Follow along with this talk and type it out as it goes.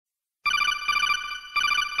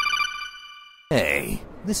Hey,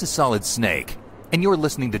 this is Solid Snake, and you're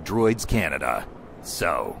listening to Droids Canada.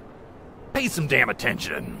 So, pay some damn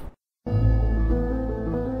attention.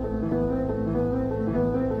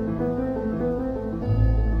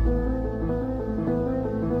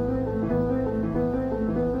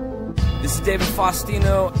 This is David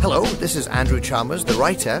Faustino. Hello, this is Andrew Chalmers, the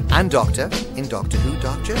writer and doctor in Doctor Who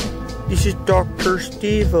Dark Journey. This is Dr.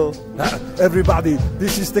 Stevo. Everybody,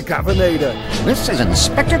 this is the Governator. This is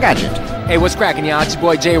Inspector Gadget. Hey, what's cracking, y'all? It's your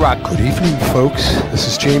boy J-Rock. Good evening, folks. This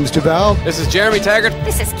is James Duval. This is Jeremy Taggart.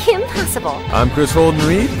 This is Kim Possible. I'm Chris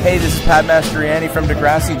Holden-Reed. Hey, this is Pat Mastroianni from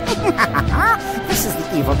Degrassi. This is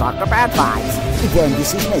the evil Dr. Bad Vibes. Again,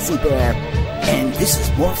 this is Messy Bear. And this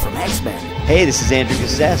is more from X-Men. Hey, this is Andrew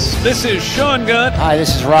Gazzess. This is Sean Gunn. Hi,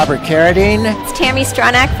 this is Robert Carradine. It's Tammy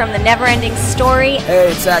Stronach from The Neverending Story.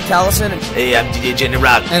 Hey, it's Zach Callison. Hey, I'm DJ Jenny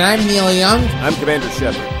Rock. And I'm Neil Young. I'm Commander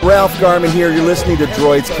Shepard. Ralph Garman here. You're listening to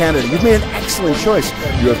Droids Canada. You've made an excellent choice.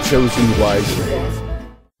 You have chosen wisely.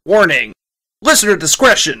 Warning. Listener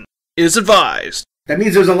discretion is advised. That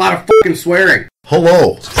means there's a lot of fucking swearing.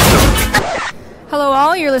 Hello. Hello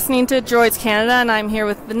all, you're listening to Droids Canada, and I'm here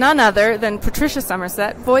with none other than Patricia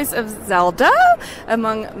Summersett, voice of Zelda,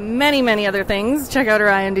 among many, many other things. Check out her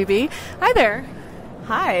IMDb. Hi there.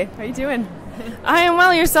 Hi, how are you doing? I am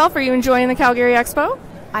well. Yourself? Are you enjoying the Calgary Expo?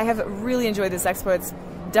 I have really enjoyed this expo. It's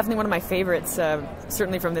definitely one of my favorites,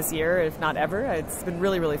 certainly from this year, if not ever. It's been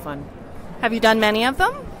really, really fun. Have you done many of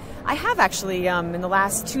them? I have actually. In the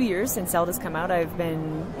last 2 years since Zelda's come out, I've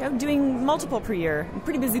been doing multiple per year. I'm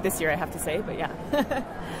pretty busy this year, I have to say, but yeah.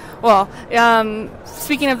 Well,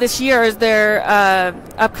 speaking of this year, is there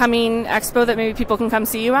upcoming expo that maybe people can come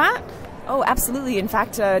see you at? Oh, absolutely. In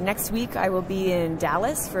fact, next week I will be in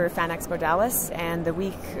Dallas for Fan Expo Dallas, and the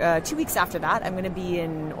week, 2 weeks after that, I'm going to be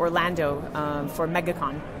in Orlando for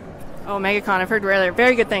MegaCon. Oh, MegaCon, I've heard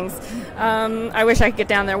very good things. I wish I could get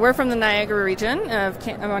down there. We're from the Niagara region of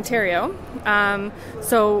Ontario.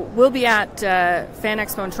 So we'll be at Fan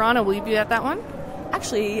Expo in Toronto. Will you be at that one?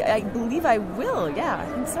 Actually, I believe I will. Yeah, I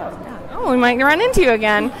think so. Yeah. Oh, we might run into you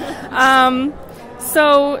again.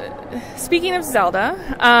 So speaking of Zelda,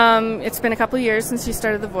 it's been a couple of years since you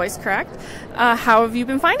started the voice, correct? How have you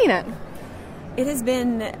been finding it? It has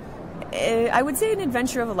been, I would say, an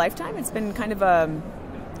adventure of a lifetime. It's been kind of a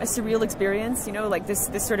surreal experience, like this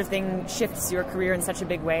sort of thing shifts your career in such a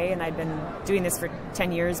big way, and I've been doing this for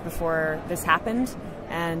 10 years before this happened,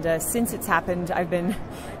 and since it's happened I've been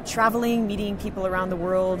traveling, meeting people around the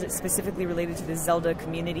world specifically related to the Zelda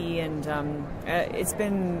community, and it's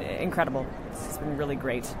been incredible. It's been really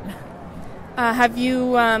great. Have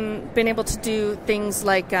you been able to do things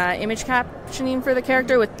like image captioning for the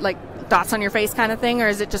character with like dots on your face kind of thing, or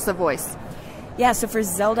is it just the voice? Yeah, so for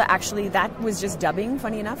Zelda, actually, that was just dubbing,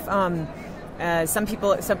 funny enough. Somebody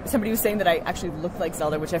was saying that I actually looked like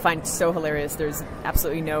Zelda, which I find so hilarious. There's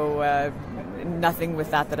absolutely nothing with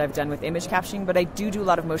that I've done with image captioning, but I do a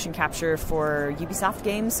lot of motion capture for Ubisoft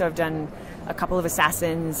games. So I've done a couple of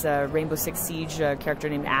Assassins, Rainbow Six Siege, a character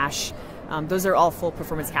named Ash. Those are all full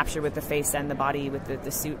performance capture with the face and the body with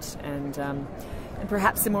the suit, and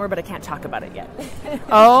perhaps some more, but I can't talk about it yet.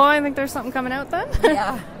 Oh, I think there's something coming out then?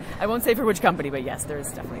 Yeah. I won't say for which company, but yes,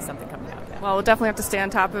 there's definitely something coming out. Yeah. Well, we'll definitely have to stay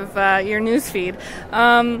on top of your news feed.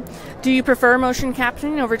 Do you prefer motion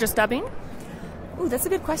captioning over just dubbing? Ooh, that's a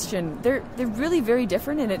good question. They're really very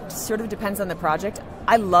different, and it sort of depends on the project.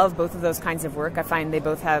 I love both of those kinds of work. I find they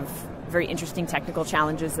both have very interesting technical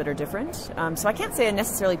challenges that are different. So I can't say I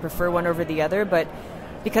necessarily prefer one over the other, but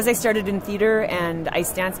because I started in theater and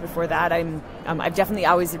ice dance before that, I've definitely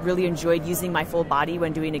always really enjoyed using my full body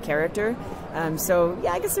when doing a character. So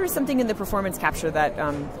yeah, I guess there is something in the performance capture that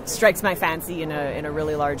strikes my fancy in a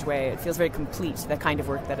really large way. It feels very complete, the kind of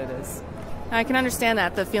work that it is. I can understand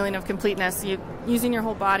that, the feeling of completeness, using your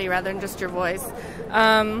whole body rather than just your voice.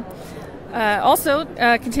 Also,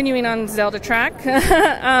 continuing on Zelda track,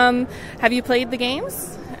 have you played the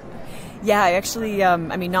games? Yeah, I actually,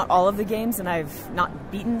 not all of the games, and I've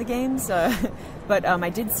not beaten the games, but I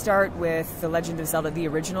did start with The Legend of Zelda, the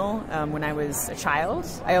original, when I was a child.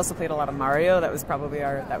 I also played a lot of Mario. That was probably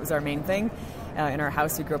our main thing. In our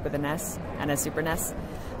house, we grew up with a NES and a Super NES.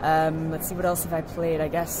 Let's see, what else have I played? I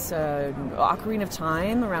guess Ocarina of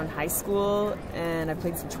Time around high school, and I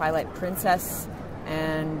played some Twilight Princess,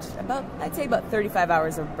 and I'd say about 35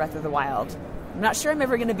 hours of Breath of the Wild. I'm not sure I'm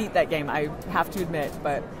ever going to beat that game, I have to admit,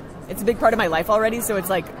 but it's a big part of my life already, so it's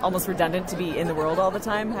like almost redundant to be in the world all the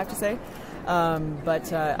time, I have to say.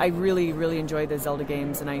 But I really, really enjoy the Zelda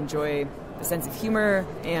games, and I enjoy the sense of humor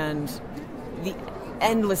and the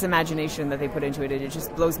endless imagination that they put into it. It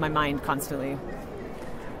just blows my mind constantly.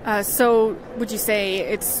 So would you say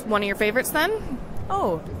it's one of your favorites then?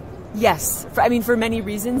 Oh, yes. For many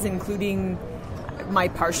reasons, including my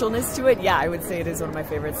partialness to it. Yeah, I would say it is one of my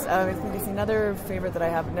favorites. I think it's another favorite that I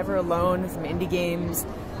have, Never Alone, some indie games.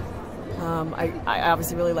 I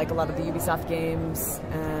obviously really like a lot of the Ubisoft games.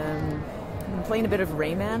 I've been playing a bit of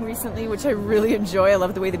Rayman recently, which I really enjoy. I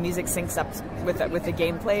love the way the music syncs up with the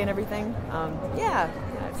gameplay and everything.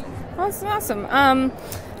 That's awesome.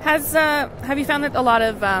 Have you found that a lot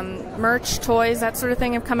of merch, toys, that sort of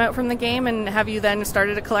thing have come out from the game, and have you then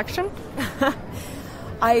started a collection?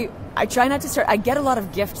 I try not to start. I get a lot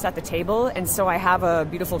of gifts at the table, and so I have a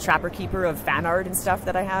beautiful Trapper Keeper of fan art and stuff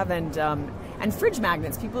that I have, and fridge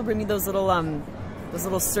magnets. People bring me those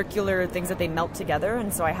little circular things that they melt together,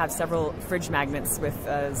 and so I have several fridge magnets with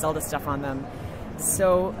Zelda stuff on them.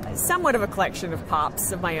 So somewhat of a collection of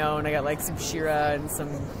pops of my own. I got like some She-Ra and some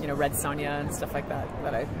Red Sonja and stuff like that.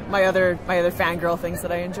 My other fangirl things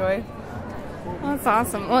that I enjoy. Well, that's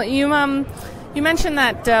awesome. Well, you mentioned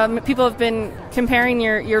that people have been comparing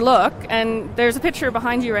your look, and there's a picture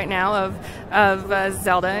behind you right now of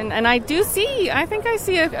Zelda, and I think I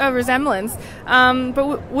see a resemblance.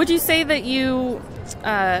 But would you say that you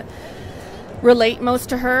relate most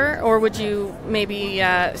to her, or would you maybe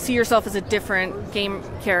see yourself as a different game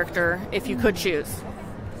character if you could choose?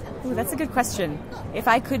 Ooh, that's a good question. If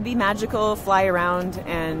I could be magical, fly around,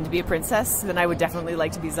 and be a princess, then I would definitely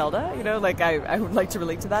like to be Zelda. I would like to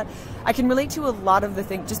relate to that. I can relate to a lot of the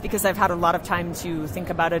things just because I've had a lot of time to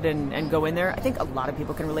think about it and go in there. I think a lot of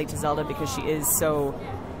people can relate to Zelda because she is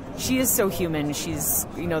so human. She's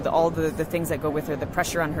all the things that go with her, the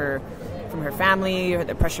pressure on her from her family, or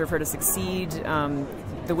the pressure of her to succeed,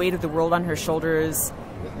 the weight of the world on her shoulders,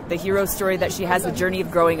 the hero story that she has, the journey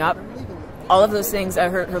of growing up. All of those things,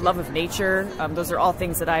 her love of nature, those are all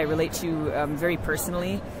things that I relate to very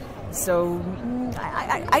personally. So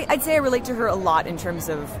I'd say I relate to her a lot in terms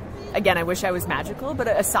of, again, I wish I was magical, but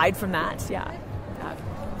aside from that, yeah.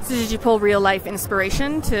 So did you pull real life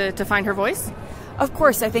inspiration to find her voice? Of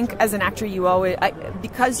course. I think as an actor, you always,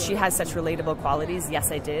 because she has such relatable qualities, yes,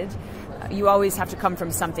 I did. You always have to come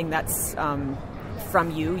from something that's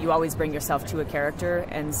from you. You always bring yourself to a character,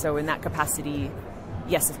 and so in that capacity,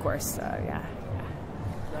 yes, of course, yeah.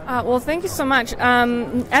 Well, thank you so much.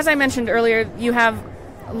 As I mentioned earlier, you have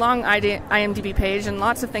a long IMDb page and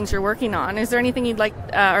lots of things you're working on. Is there anything you'd like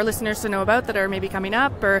our listeners to know about that are maybe coming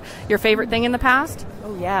up, or your favorite thing in the past?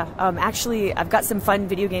 Oh, yeah. Actually, I've got some fun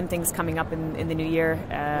video game things coming up in the new year.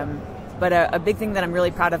 But a big thing that I'm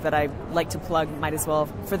really proud of that I like to plug, might as well,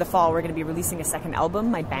 for the fall, we're going to be releasing a second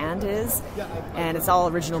album. My band is, and it's all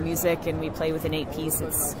original music, and we play with an 8-piece.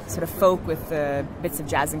 It's sort of folk with bits of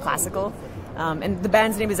jazz and classical. And the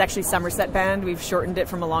band's name is actually Summersett Band. We've shortened it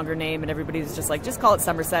from a longer name, and everybody's just like, just call it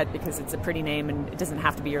Summersett because it's a pretty name and it doesn't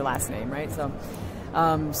have to be your last name, right? So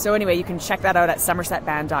anyway, you can check that out at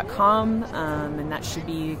somersetband.com, and that should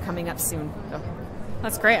be coming up soon. So.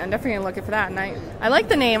 That's great. I'm definitely going to look for that. And I like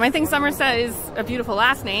the name. I think Summersett is a beautiful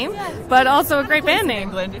last name, but also a great band name.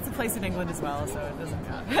 England. It's a place in England as well, so it doesn't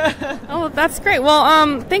count. Oh, that's great.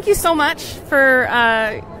 Well, thank you so much for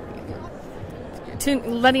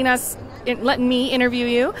letting me interview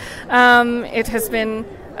you. It has been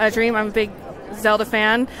a dream. I'm a big Zelda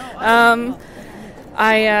fan.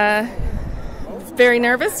 Very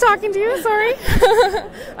nervous talking to you, sorry.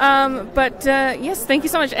 But yes, thank you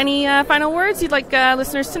so much. Any final words you'd like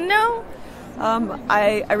listeners to know?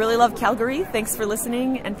 I really love Calgary. Thanks for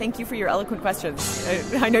listening, and thank you for your eloquent questions.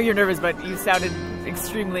 I know you're nervous, but you sounded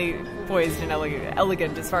extremely poised and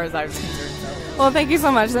elegant as far as I was concerned. So. Well, thank you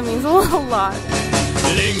so much. That means a lot.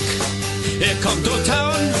 Link, here come to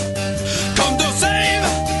town.